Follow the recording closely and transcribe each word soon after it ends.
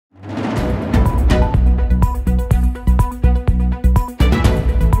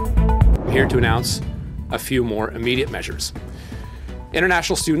here to announce a few more immediate measures.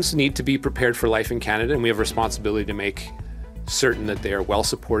 International students need to be prepared for life in Canada, and we have a responsibility to make certain that they are well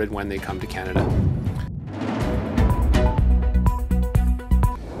supported when they come to Canada.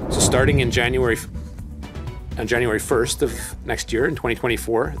 So starting in January 1st of next year, in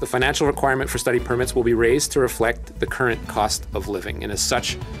 2024, the financial requirement for study permits will be raised to reflect the current cost of living. And as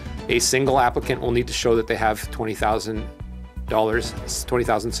such, a single applicant will need to show that they have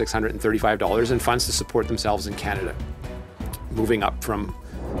 $20,635 in funds to support themselves in Canada, moving up from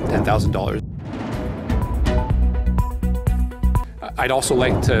 $10,000. I'd also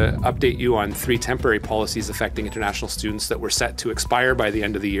like to update you on 3 temporary policies affecting international students that were set to expire by the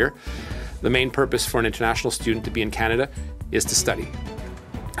end of the year. The main purpose for an international student to be in Canada is to study.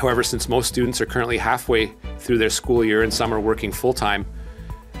 However, since most students are currently halfway through their school year and some are working full-time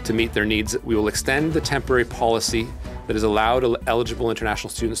to meet their needs, we will extend the temporary policy that has allowed eligible international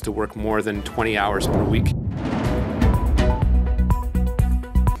students to work more than 20 hours per week.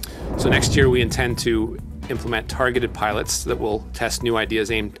 So next year we intend to implement targeted pilots that will test new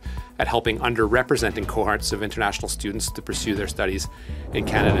ideas aimed at helping underrepresented cohorts of international students to pursue their studies in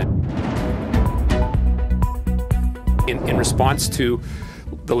Canada. In response to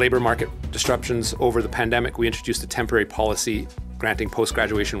the labour market disruptions over the pandemic, we introduced a temporary policy granting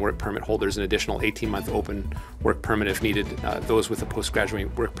post-graduation work permit holders an additional 18-month open work permit if needed. Those with a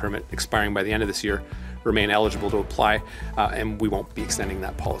post-graduate work permit expiring by the end of this year remain eligible to apply, and we won't be extending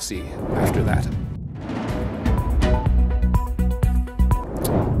that policy after that.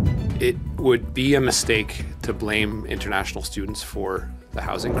 It would be a mistake to blame international students for the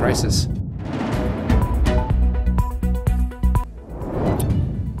housing crisis.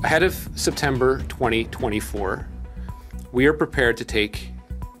 Ahead of September 2024, we are prepared to take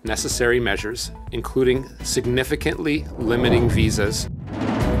necessary measures, including significantly limiting visas.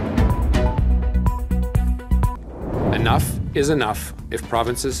 Enough is enough. If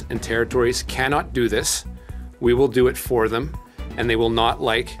provinces and territories cannot do this, we will do it for them, and they will not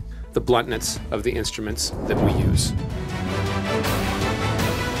like the bluntness of the instruments that we use.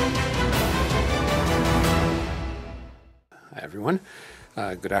 Hi everyone,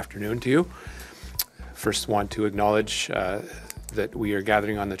 good afternoon to you. First want to acknowledge that we are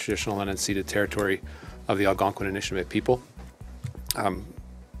gathering on the traditional and unceded territory of the Algonquin Anishinaabe people.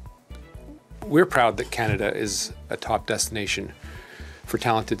 We're proud that Canada is a top destination for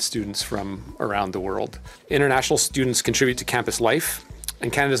talented students from around the world. International students contribute to campus life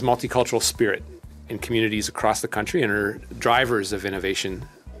and Canada's multicultural spirit in communities across the country and are drivers of innovation.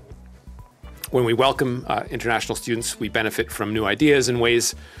 When we welcome international students, we benefit from new ideas and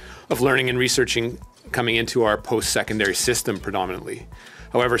ways of learning and researching coming into our post-secondary system predominantly.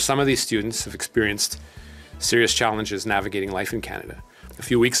 However, some of these students have experienced serious challenges navigating life in Canada. A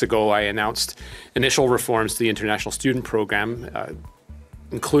few weeks ago, I announced initial reforms to the international student program,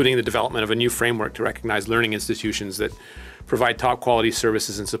 including the development of a new framework to recognize learning institutions that provide top quality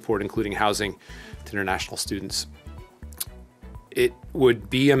services and support, including housing to international students. It would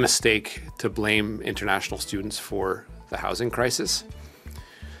be a mistake to blame international students for the housing crisis,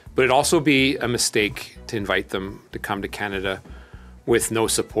 but it'd also be a mistake to invite them to come to Canada with no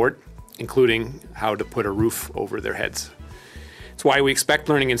support, including how to put a roof over their heads. It's why we expect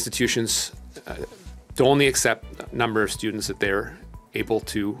learning institutions to only accept a number of students that they're able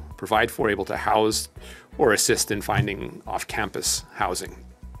to provide for, able to house, or assist in finding off-campus housing.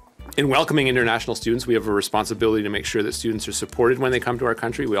 In welcoming international students, we have a responsibility to make sure that students are supported when they come to our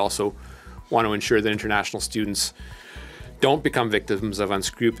country. We also want to ensure that international students don't become victims of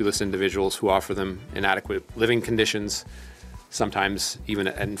unscrupulous individuals who offer them inadequate living conditions, sometimes even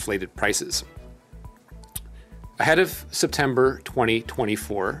at inflated prices. Ahead of September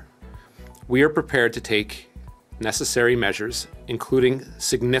 2024, we are prepared to take necessary measures, including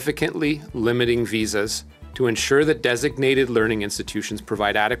significantly limiting visas to ensure that designated learning institutions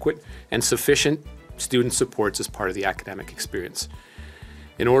provide adequate and sufficient student supports as part of the academic experience.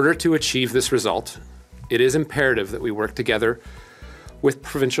 In order to achieve this result, it is imperative that we work together with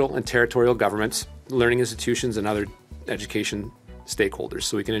provincial and territorial governments, learning institutions, and other education stakeholders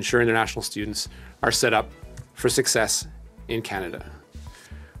so we can ensure international students are set up for success in Canada.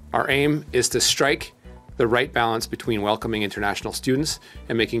 Our aim is to strike the right balance between welcoming international students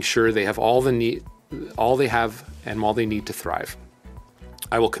and making sure they have all they need to thrive.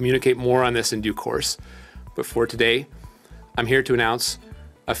 I will communicate more on this in due course, but for today, I'm here to announce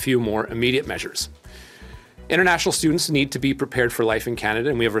a few more immediate measures. International students need to be prepared for life in Canada,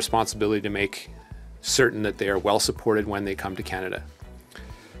 and we have a responsibility to make certain that they are well supported when they come to Canada.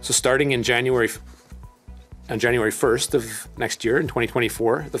 So starting in January On January 1st of next year, in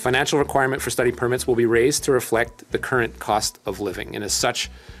 2024, the financial requirement for study permits will be raised to reflect the current cost of living. And as such,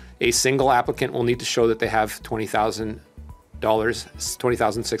 a single applicant will need to show that they have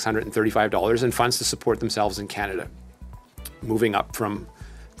 $20,635 in funds to support themselves in Canada, moving up from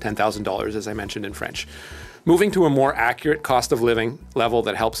 $10,000, as I mentioned in French. Moving to a more accurate cost of living level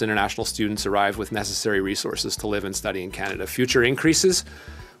that helps international students arrive with necessary resources to live and study in Canada. Future increases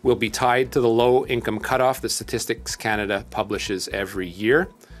will be tied to the low income cutoff that Statistics Canada publishes every year,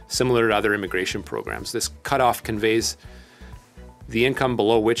 similar to other immigration programs. This cutoff conveys the income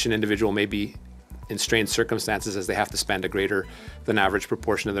below which an individual may be in strained circumstances as they have to spend a greater than average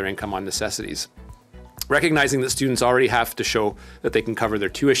proportion of their income on necessities. Recognizing that students already have to show that they can cover their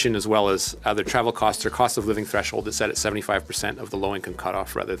tuition as well as other travel costs, their cost of living threshold is set at 75% of the low income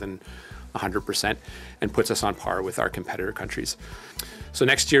cutoff rather than 100%, and puts us on par with our competitor countries. So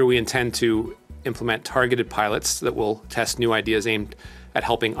next year we intend to implement targeted pilots that will test new ideas aimed at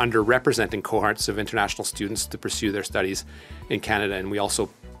helping underrepresented cohorts of international students to pursue their studies in Canada. And we also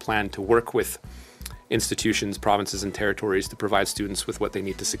plan to work with institutions, provinces, and territories to provide students with what they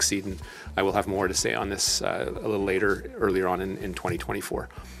need to succeed. And I will have more to say on this a little earlier on in 2024.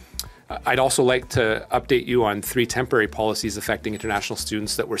 I'd also like to update you on 3 temporary policies affecting international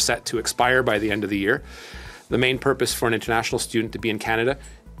students that were set to expire by the end of the year. The main purpose for an international student to be in Canada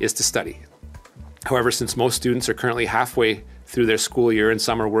is to study. However, since most students are currently halfway through their school year and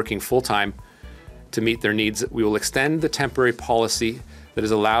some are working full-time to meet their needs, we will extend the temporary policy that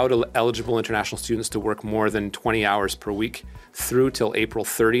has allowed eligible international students to work more than 20 hours per week through till April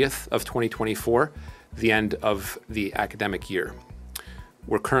 30th of 2024, the end of the academic year.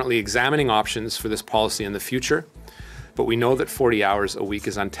 We're currently examining options for this policy in the future, but we know that 40 hours a week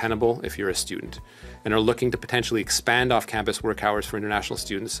is untenable if you're a student, and are looking to potentially expand off-campus work hours for international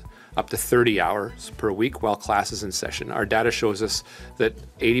students up to 30 hours per week while class is in session. Our data shows us that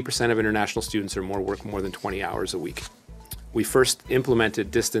 80% of international students or more work more than 20 hours a week. We first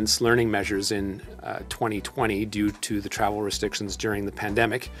implemented distance learning measures in 2020 due to the travel restrictions during the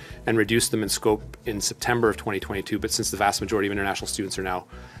pandemic and reduced them in scope in September of 2022. But since the vast majority of international students are now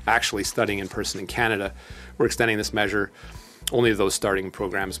actually studying in person in Canada, we're extending this measure only to those starting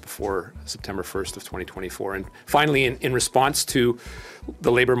programs before September 1st of 2024. And finally, in response to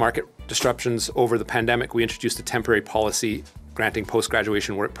the labor market disruptions over the pandemic, we introduced a temporary policy granting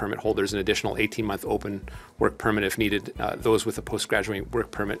post-graduation work permit holders an additional 18-month open work permit if needed. Those with a post-graduate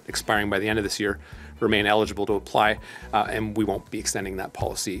work permit expiring by the end of this year remain eligible to apply, and we won't be extending that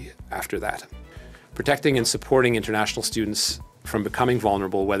policy after that. Protecting and supporting international students from becoming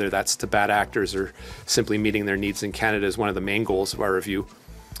vulnerable, whether that's to bad actors or simply meeting their needs in Canada, is one of the main goals of our review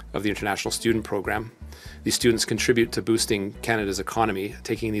of the International Student Program. These students contribute to boosting Canada's economy.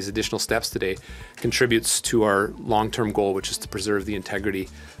 Taking these additional steps today contributes to our long-term goal, which is to preserve the integrity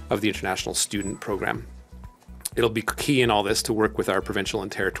of the International Student Program. It'll be key in all this to work with our provincial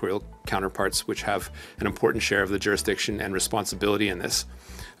and territorial counterparts, which have an important share of the jurisdiction and responsibility in this,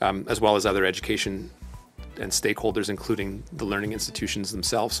 as well as other education and stakeholders, including the learning institutions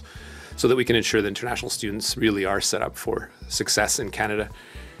themselves, so that we can ensure that international students really are set up for success in Canada.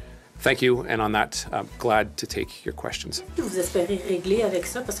 Thank you, and on that, I'm glad to take your questions. Vous espérez régler avec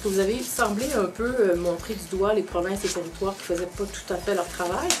ça, parce que vous avez semblé un peu montrer du doigt les provinces et territoires qui ne faisaient pas tout à fait leur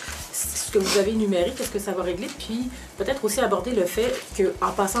travail. Ce que vous avez énuméré, qu'est-ce que ça va régler? Puis peut-être aussi aborder le fait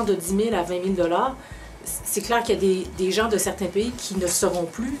qu'en passant de 10 000 à 20 000 $, c'est clair qu'il y a des gens de certains pays qui ne seront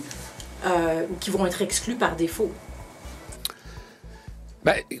plus ou qui vont être exclus par défaut.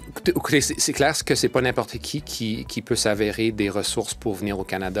 Ben, écoutez, c'est clair que c'est pas n'importe qui peut s'avérer des ressources pour venir au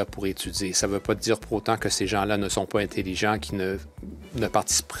Canada pour étudier. Ça ne veut pas dire pour autant que ces gens-là ne sont pas intelligents, qui ne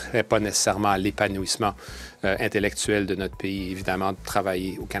participeraient pas nécessairement à l'épanouissement intellectuel de notre pays. Évidemment, de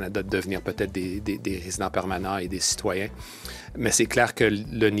travailler au Canada, de devenir peut-être des résidents permanents et des citoyens. Mais c'est clair que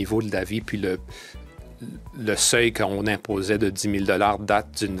le niveau de la vie, puis le seuil qu'on imposait de 10 000 $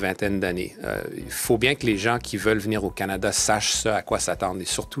 date d'une vingtaine d'années. Il faut bien que les gens qui veulent venir au Canada sachent ce à quoi s'attendre, et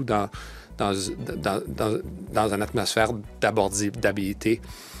surtout dans une atmosphère d'abordabilité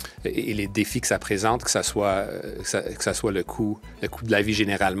et les défis que ça présente, que ça soit le coût de la vie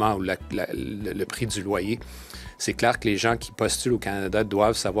généralement ou le prix du loyer. C'est clair que les gens qui postulent au Canada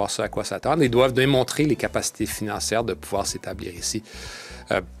doivent savoir ce à quoi s'attendre et doivent démontrer les capacités financières de pouvoir s'établir ici.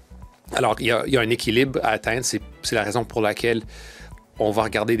 Alors, il y a un équilibre à atteindre. C'est la raison pour laquelle on va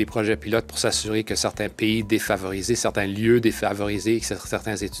regarder des projets pilotes pour s'assurer que certains pays défavorisés, certains lieux défavorisés,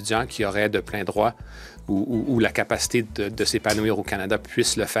 certains étudiants qui auraient de plein droit ou la capacité de s'épanouir au Canada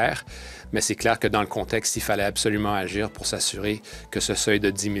puissent le faire. Mais c'est clair que dans le contexte, il fallait absolument agir pour s'assurer que ce seuil de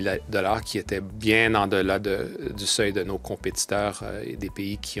 10 000 $ qui était bien en delà du seuil de nos compétiteurs et des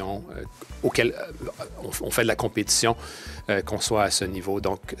pays auxquels on fait de la compétition, qu'on soit à ce niveau.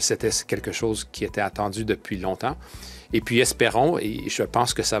 Donc, c'était quelque chose qui était attendu depuis longtemps. Et puis, espérons, et je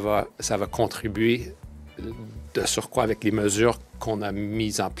pense que ça va contribuer de surcroît avec les mesures qu'on a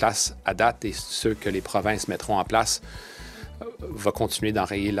mises en place à date et ceux que les provinces mettront en place, va continuer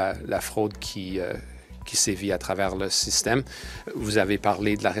d'enrayer la fraude qui sévit à travers le système. Vous avez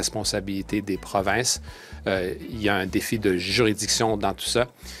parlé de la responsabilité des provinces. Il y a un défi de juridiction dans tout ça,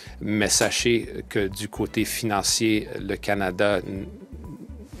 mais sachez que du côté financier, le Canada,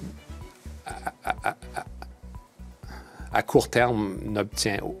 à court terme,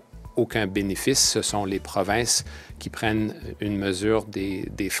 n'obtient aucun bénéfice. Ce sont les provinces qui prennent une mesure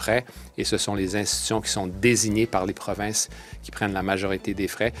des frais et ce sont les institutions qui sont désignées par les provinces qui prennent la majorité des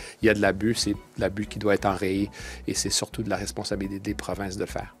frais. Il y a de l'abus, c'est l'abus qui doit être enrayé et c'est surtout de la responsabilité des provinces de le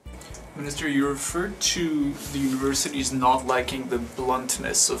faire. Minister, you referred to the universities not liking the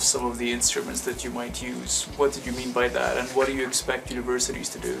bluntness of some of the instruments that you might use. What did you mean by that, and what do you expect universities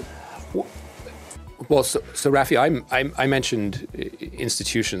to do? Well, so Rafi, I mentioned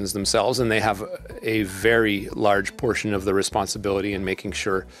institutions themselves, and they have a very large portion of the responsibility in making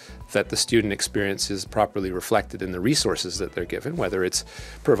sure that the student experience is properly reflected in the resources that they're given, whether it's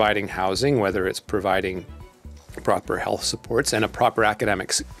providing housing, whether it's providing proper health supports and a proper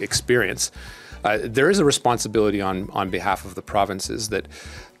academic experience. There is a responsibility on behalf of the provinces that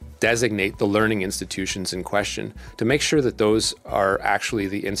designate the learning institutions in question to make sure that those are actually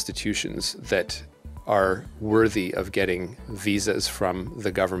the institutions that are worthy of getting visas from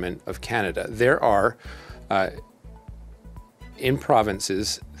the Government of Canada. There are, in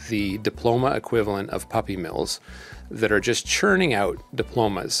provinces, the diploma equivalent of puppy mills that are just churning out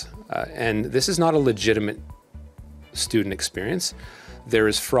diplomas. And this is not a legitimate student experience. There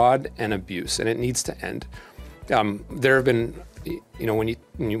is fraud and abuse, and it needs to end. There have been, when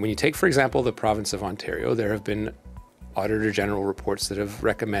you take, for example, the province of Ontario, there have been Auditor General reports that have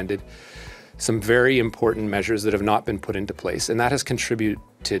recommended some very important measures that have not been put into place, and that has contributed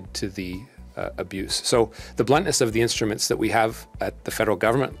to the abuse. So the bluntness of the instruments that we have at the federal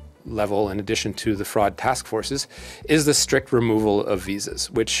government level, in addition to the fraud task forces, is the strict removal of visas,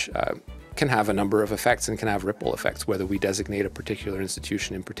 which can have a number of effects and can have ripple effects, whether we designate a particular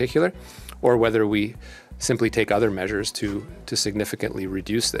institution in particular, or whether we simply take other measures to significantly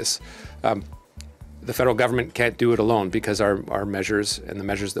reduce this. The federal government can't do it alone because our measures and the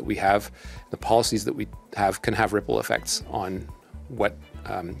measures that we have, the policies that we have, can have ripple effects on what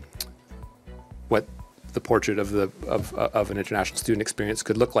the portrait of an international student experience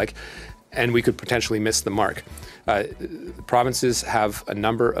could look like, and we could potentially miss the mark. Provinces have a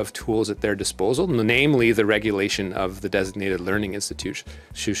number of tools at their disposal, namely the regulation of the designated learning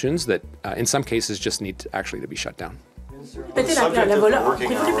institutions that in some cases just need to be shut down.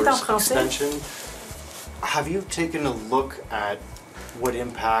 Have you taken a look at what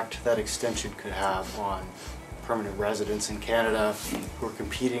impact that extension could have on permanent residents in Canada who are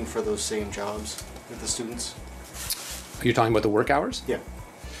competing for those same jobs with the students? You're talking about the work hours? Yeah.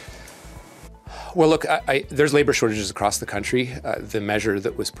 Well, look, there's labor shortages across the country. The measure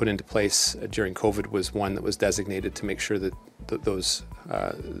that was put into place during COVID was one that was designated to make sure that those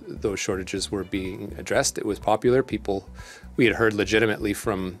shortages were being addressed. It was popular. We had heard legitimately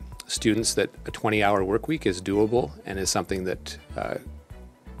from students that a 20-hour work week is doable and is something that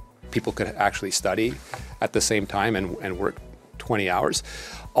people could actually study at the same time and work 20 hours.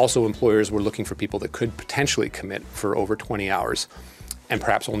 Also, employers were looking for people that could potentially commit for over 20 hours and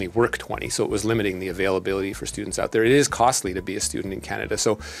perhaps only work 20, so it was limiting the availability for students out there. It is costly to be a student in Canada,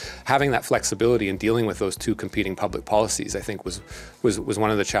 so having that flexibility and dealing with those two competing public policies, I think, was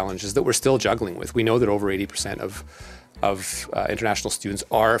one of the challenges that we're still juggling with. We know that over 80% of international students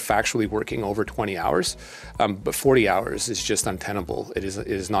are factually working over 20 hours, but 40 hours is just untenable. It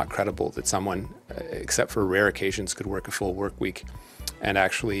is not credible that someone, except for rare occasions, could work a full work week and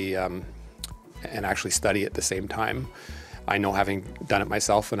actually study at the same time. I know, having done it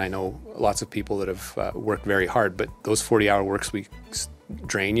myself, and I know lots of people that have worked very hard, but those 40-hour work weeks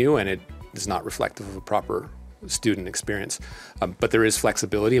drain you, and it is not reflective of a proper student experience. But there is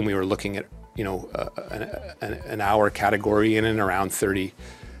flexibility, and we were looking at an hour category in and around 30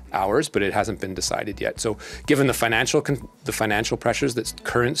 hours, but it hasn't been decided yet. So given the financial pressures that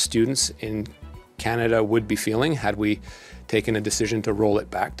current students in Canada would be feeling had we taken a decision to roll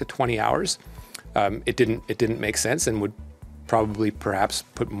it back to 20 hours. It didn't make sense and would probably perhaps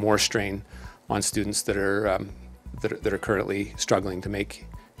put more strain on students that are currently struggling to make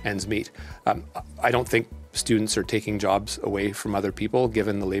ends meet. I don't think students are taking jobs away from other people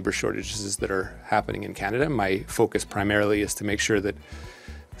given the labor shortages that are happening in Canada. My focus primarily is to make sure that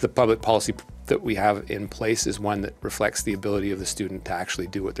the public policy that we have in place is one that reflects the ability of the student to actually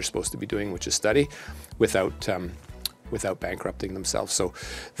do what they're supposed to be doing, which is study, without bankrupting themselves. So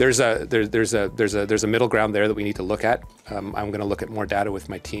there's a middle ground there that we need to look at. I'm going to look at more data with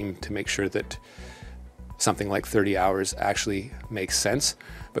my team to make sure that something like 30 hours actually makes sense.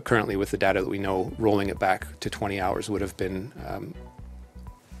 But currently, with the data that we know, rolling it back to 20 hours would have been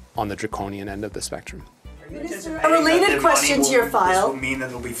on the draconian end of the spectrum. Minister, a related question to your file. This will mean that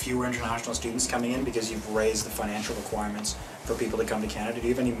there will be fewer international students coming in because you've raised the financial requirements for people to come to Canada. Do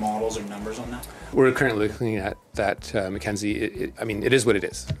you have any models or numbers on that? We're currently looking at that, Mackenzie. I mean, it is what it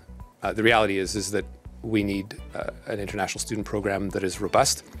is. The reality is that we need an international student program that is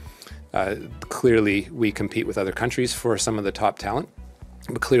robust. Clearly, we compete with other countries for some of the top talent,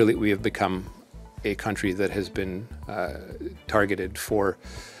 but clearly we have become a country that has been targeted for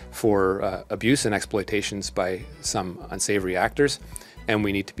abuse and exploitations by some unsavory actors, and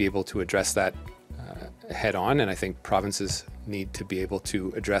we need to be able to address that head on, and I think provinces need to be able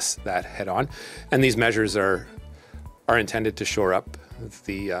to address that head on. And these measures are intended to shore up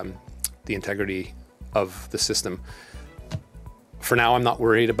the integrity of the system. For now, I'm not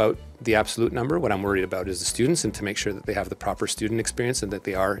worried about the absolute number. What I'm worried about is the students, and to make sure that they have the proper student experience and that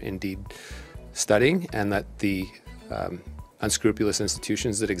they are indeed studying, and that the unscrupulous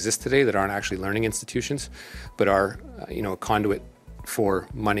institutions that exist today that aren't actually learning institutions, but are a conduit for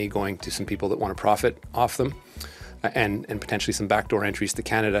money going to some people that want to profit off them, and potentially some backdoor entries to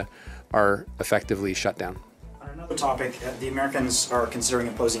Canada, are effectively shut down. On another topic, the Americans are considering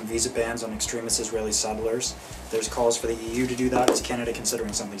imposing visa bans on extremist Israeli settlers. There's calls for the EU to do that. Is Canada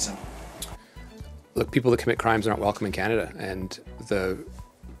considering something similar? Look, people that commit crimes aren't welcome in Canada, and the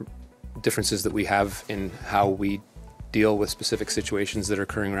differences that we have in how we deal with specific situations that are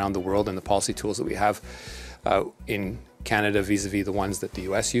occurring around the world and the policy tools that we have in Canada vis-a-vis the ones that the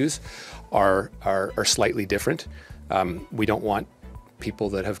US use are slightly different. We don't want people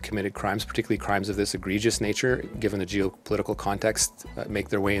that have committed crimes, particularly crimes of this egregious nature, given the geopolitical context, make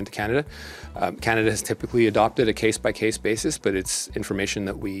their way into Canada. Canada has typically adopted a case-by-case basis, but it's information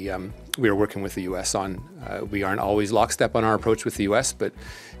that we are working with the US on. We aren't always lockstep on our approach with the US, but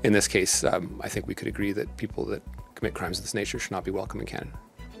in this case, I think we could agree that people that commit crimes of this nature should not be welcome in Canada.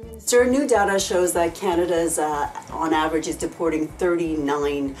 Sir, new data shows that Canada's, on average, is deporting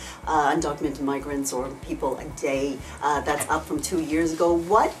 39 undocumented migrants or people a day. That's up from 2 years ago.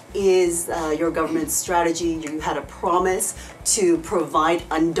 What is your government's strategy? You had a promise to provide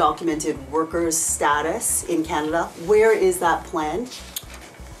undocumented workers status in Canada. Where is that plan?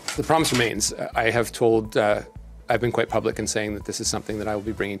 The promise remains. I have told, I've been quite public in saying that this is something that I will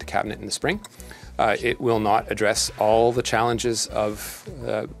be bringing to Cabinet in the spring. It will not address all the challenges of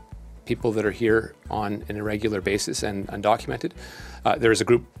people that are here on an irregular basis and undocumented. There's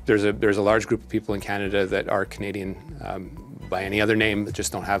a large group of people in Canada that are Canadian by any other name that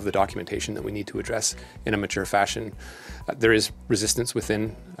just don't have the documentation that we need to address in a mature fashion. There is resistance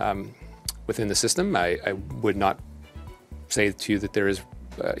within the system. I would not say to you that there is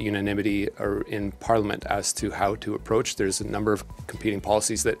unanimity or in Parliament as to how to approach. There's a number of competing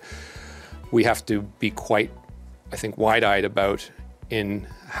policies that we have to be quite, I think, wide-eyed about in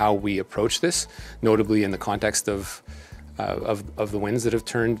how we approach this, notably in the context of the winds that have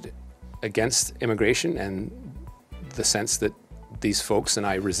turned against immigration and the sense that these folks, and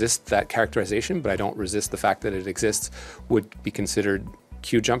I resist that characterization, but I don't resist the fact that it exists, would be considered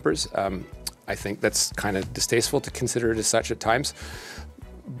queue jumpers. I think that's kind of distasteful to consider it as such at times.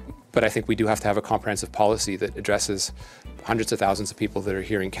 But I think we do have to have a comprehensive policy that addresses hundreds of thousands of people that are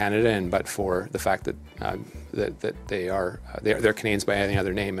here in Canada, and but for the fact that that they're Canadians by any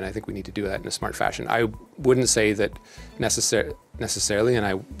other name, and I think we need to do that in a smart fashion. I wouldn't say that necessarily, and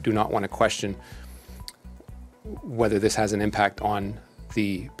I do not want to question whether this has an impact on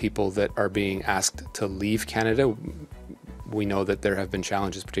the people that are being asked to leave Canada. We know that there have been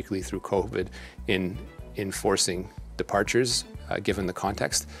challenges, particularly through COVID, in enforcing departures, given the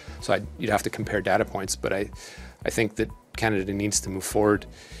context. So you'd have to compare data points, but I think that Canada needs to move forward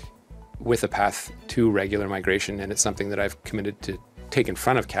with a path to regular migration, and it's something that I've committed to take in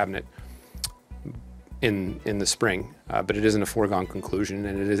front of Cabinet in the spring. But it isn't a foregone conclusion,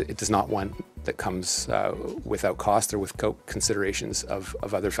 and it is not one that comes without cost or without considerations of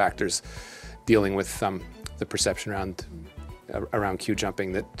other factors dealing with the perception around around queue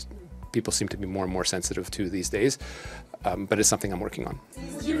jumping that people seem to be more and more sensitive to these days. But it's something I'm working on.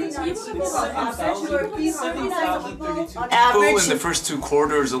 People in the first 2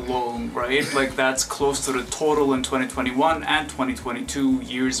 quarters alone, right? Like that's close to the total in 2021 and 2022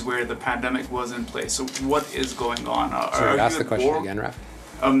 years where the pandemic was in place. So what is going on? Sorry, ask the question again, Raf.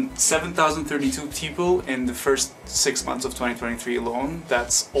 7,032 people in the first 6 months of 2023 alone.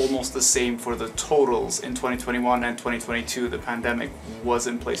 That's almost the same for the totals in 2021 and 2022. The pandemic was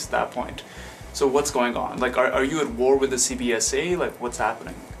in place at that point. So what's going on? Like, are you at war with the CBSA? Like, what's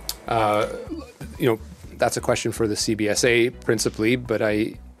happening? That's a question for the CBSA principally, but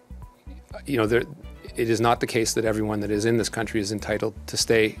it is not the case that everyone that is in this country is entitled to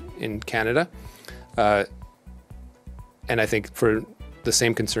stay in Canada. And I think for the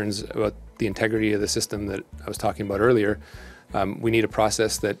same concerns about the integrity of the system that I was talking about earlier, we need a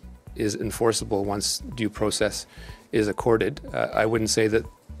process that is enforceable once due process is accorded. I wouldn't say that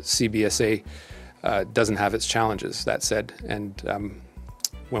CBSA doesn't have its challenges, that said, and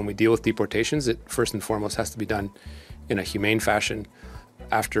when we deal with deportations, it first and foremost has to be done in a humane fashion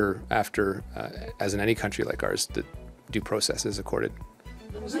after as in any country like ours, the due process is accorded.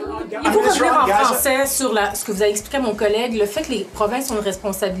 Il faut revenir en français sur ce que vous avez expliqué à mon collègue, le fait que les provinces ont une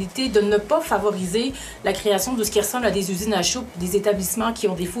responsabilité de ne pas favoriser la création de ce qui ressemble à des usines à chaux, des établissements qui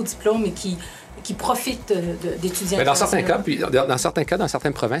ont des faux diplômes et qui profitent d'étudiants. Mais dans certains cas, dans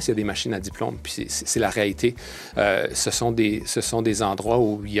certaines provinces, il y a des machines à diplôme, puis c'est la réalité. Ce sont des endroits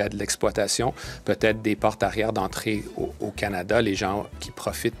où il y a de l'exploitation, peut-être des portes arrière d'entrée au Canada, les gens qui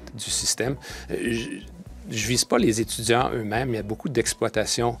profitent du système. Je vise pas les étudiants eux-mêmes, il y a beaucoup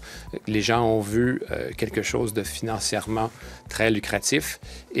d'exploitation. Les gens ont vu quelque chose de financièrement très lucratif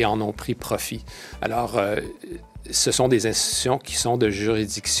et en ont pris profit. Alors, ce sont des institutions qui sont de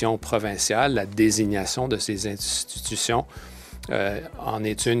juridiction provinciale. La désignation de ces institutions en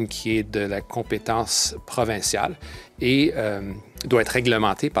est une qui est de la compétence provinciale et doit être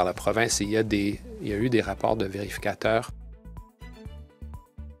réglementée par la province. Et il y a eu des rapports de vérificateurs.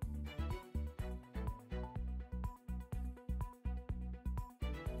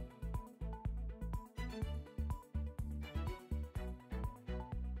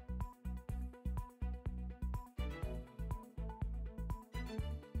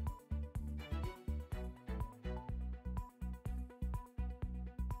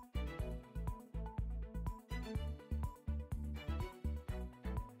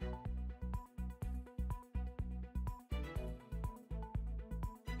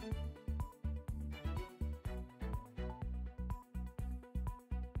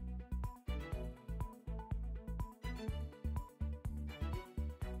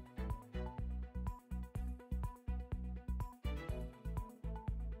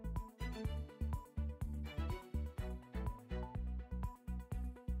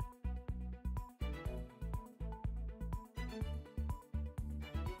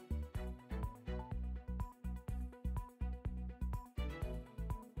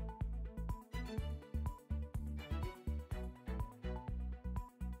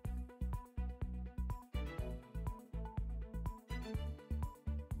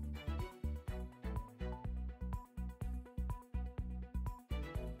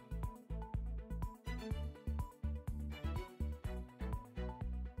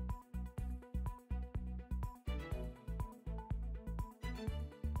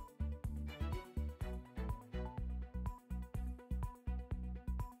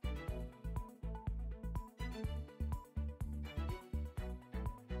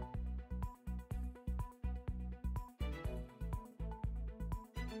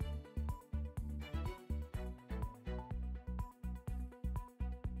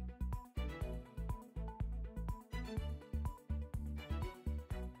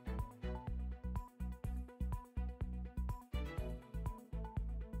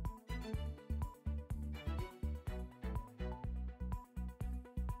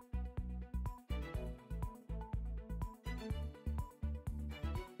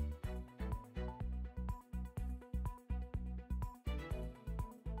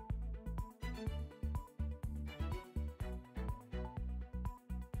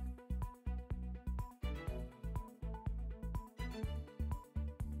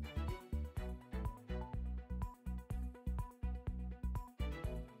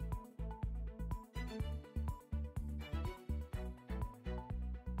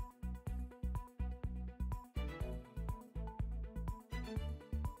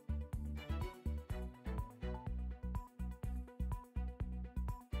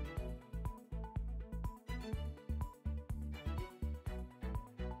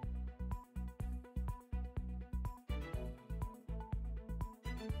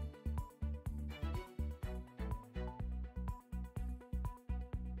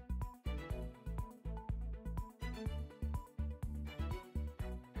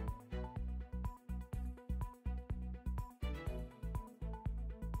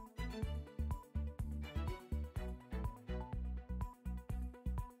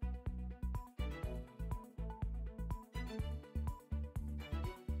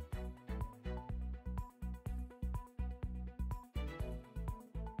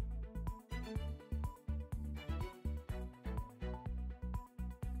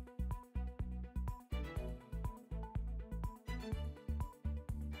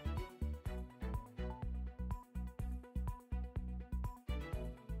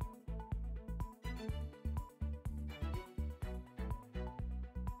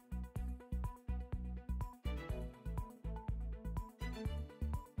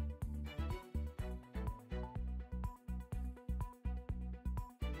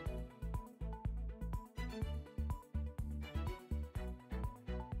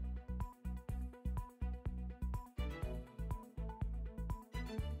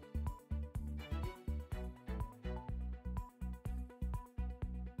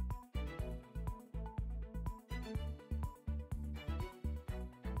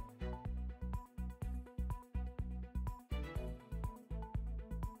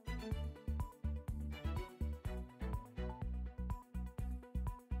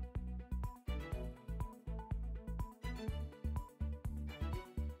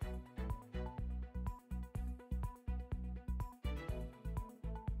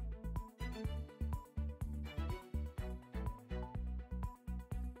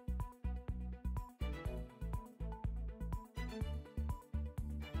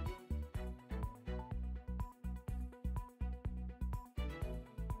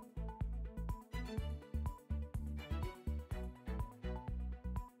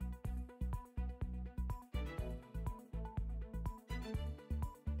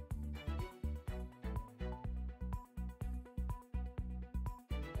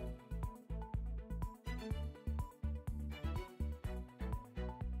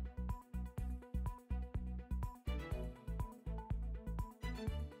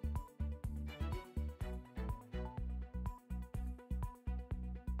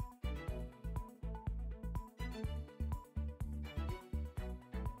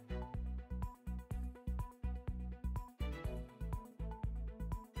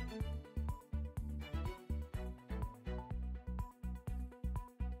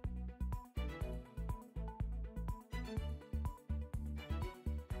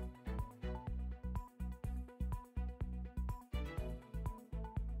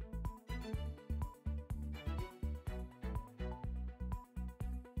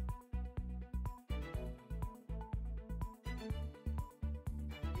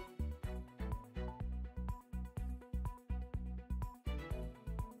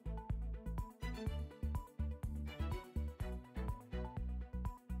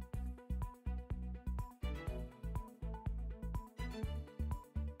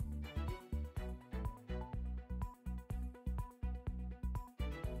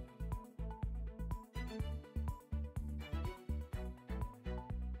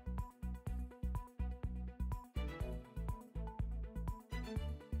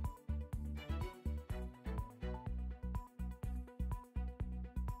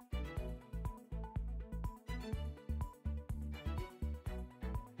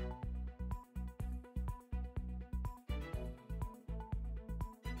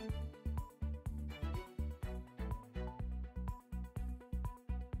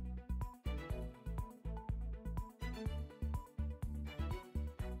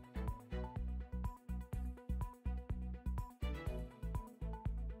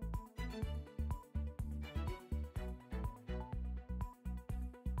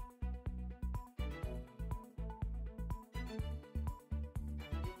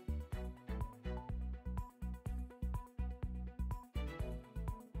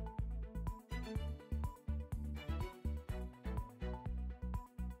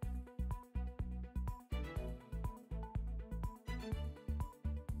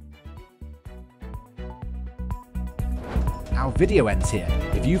 our video ends here.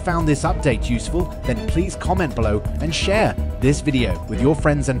 If you found this update useful, then please comment below and share this video with your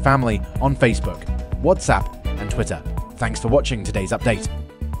friends and family on Facebook, WhatsApp, and Twitter. Thanks for watching today's update.